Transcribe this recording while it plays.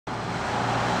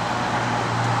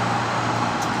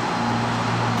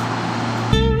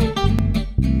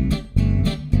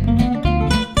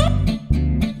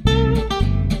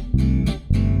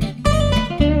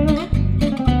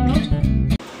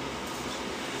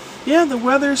Yeah, the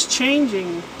weather's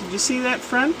changing. Did you see that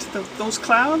front? Those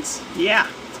clouds? Yeah,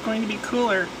 it's going to be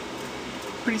cooler.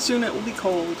 Pretty soon it will be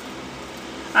cold.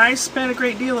 I spent a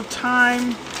great deal of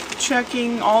time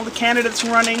checking all the candidates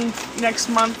running next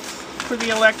month for the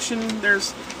election.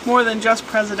 There's more than just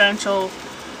presidential.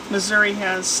 Missouri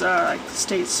has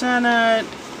state senate,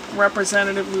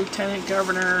 representative, lieutenant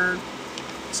governor,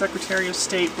 secretary of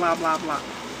state, blah blah blah.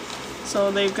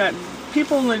 So they've got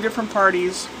people in the different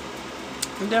parties: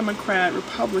 Democrat,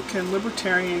 Republican,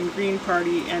 Libertarian, Green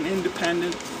Party, and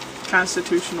Independent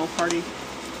Constitutional Party.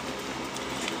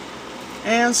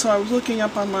 And so I was looking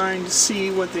up online to see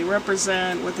what they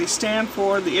represent, what they stand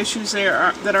for, the issues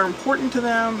that are important to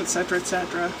them, etc.,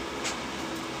 etc.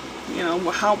 You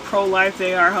know, how pro-life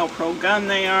they are, how pro-gun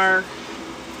they are.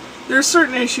 There are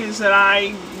certain issues that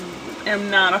I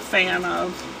am not a fan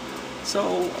of.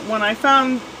 So when I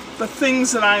found the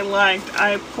things that I liked,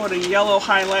 I put a yellow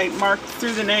highlight marked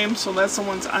through the name, so that's the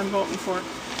ones I'm voting for.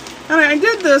 And I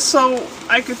did this so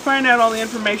I could find out all the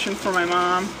information for my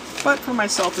mom, but for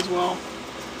myself as well.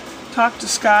 Talked to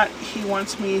Scott. He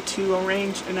wants me to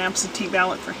arrange an absentee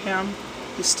ballot for him.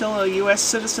 He's still a U.S.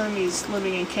 citizen. He's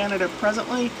living in Canada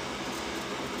presently.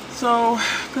 So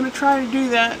I'm going to try to do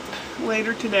that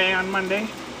later today on Monday.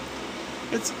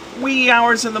 It's wee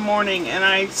hours of the morning and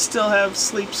I still have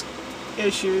sleep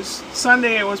issues.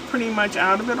 Sunday I was pretty much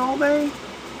out of it all day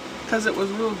because it was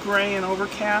real gray and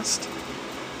overcast.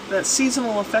 That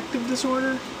seasonal affective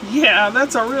disorder, yeah,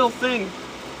 that's a real thing.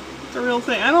 It's a real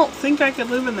thing. I don't think I could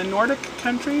live in the Nordic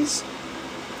countries.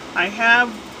 I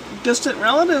have distant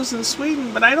relatives in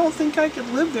Sweden, but I don't think I could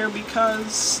live there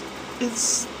because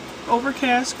it's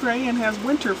overcast, gray, and has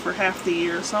winter for half the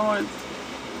year. So I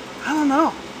don't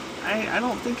know. I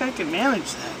don't think I could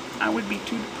manage that. I would be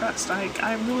too depressed.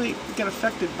 I really get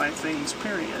affected by things,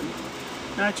 period.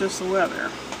 Not just the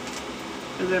weather,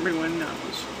 as everyone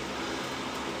knows.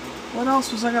 What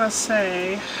else was I going to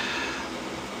say?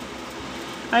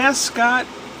 I asked Scott,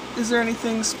 is there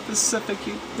anything specific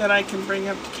that I can bring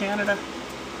up to Canada?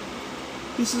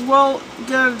 He says, well,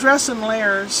 get a dress in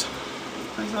layers.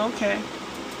 I said, okay.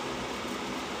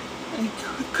 And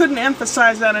he couldn't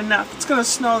emphasize that enough. It's going to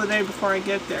snow the day before I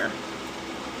get there.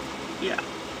 Yeah.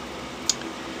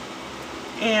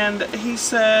 And he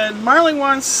said, Marley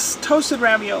wants toasted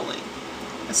ravioli.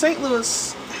 St.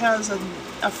 Louis has a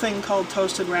thing called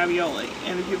toasted ravioli.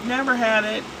 And if you've never had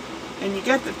it, and you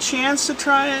get the chance to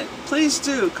try it, please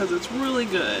do, because it's really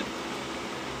good.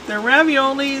 They're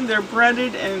ravioli, they're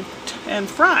breaded and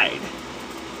fried.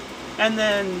 And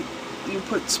then you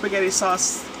put spaghetti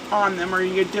sauce on them, or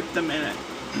you dip them in it.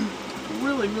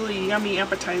 Really, really yummy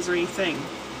appetizer-y thing.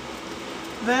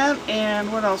 That,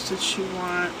 and what else did she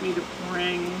want me to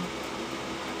bring?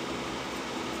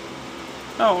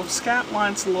 Oh, Scott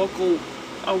wants a local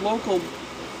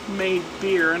made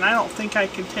beer, and I don't think I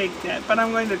can take that, but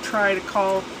I'm going to try to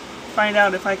find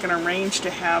out if I can arrange to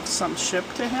have some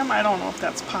shipped to him. I don't know if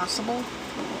that's possible.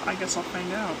 I guess I'll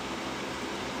find out.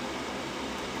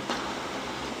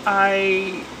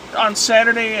 On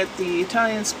Saturday at the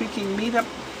Italian speaking meetup,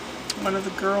 one of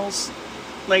the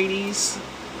ladies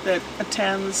that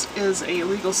attends is a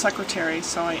legal secretary,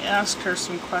 so I asked her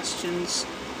some questions,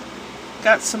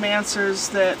 got some answers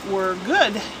that were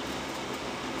good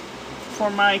for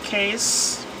my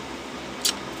case,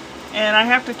 and I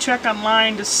have to check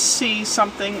online to see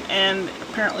something, and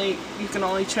apparently you can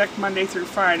only check Monday through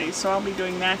Friday, so I'll be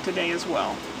doing that today as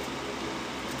well.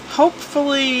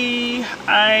 Hopefully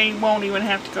I won't even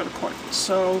have to go to court,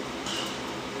 so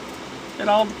it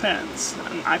all depends.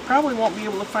 I probably won't be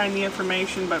able to find the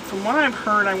information, but from what I've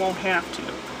heard I won't have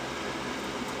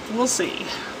to. We'll see.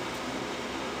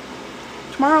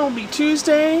 Tomorrow will be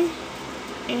Tuesday,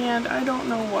 and I don't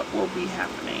know what will be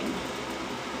happening.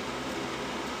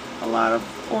 A lot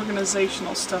of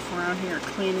organizational stuff around here,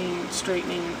 cleaning and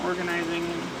straightening and organizing,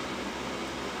 and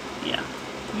yeah,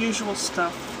 usual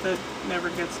stuff that never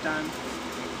gets done.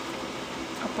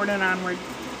 Upward and onward.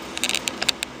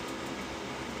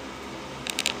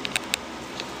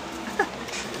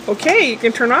 Okay, you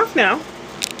can turn off now.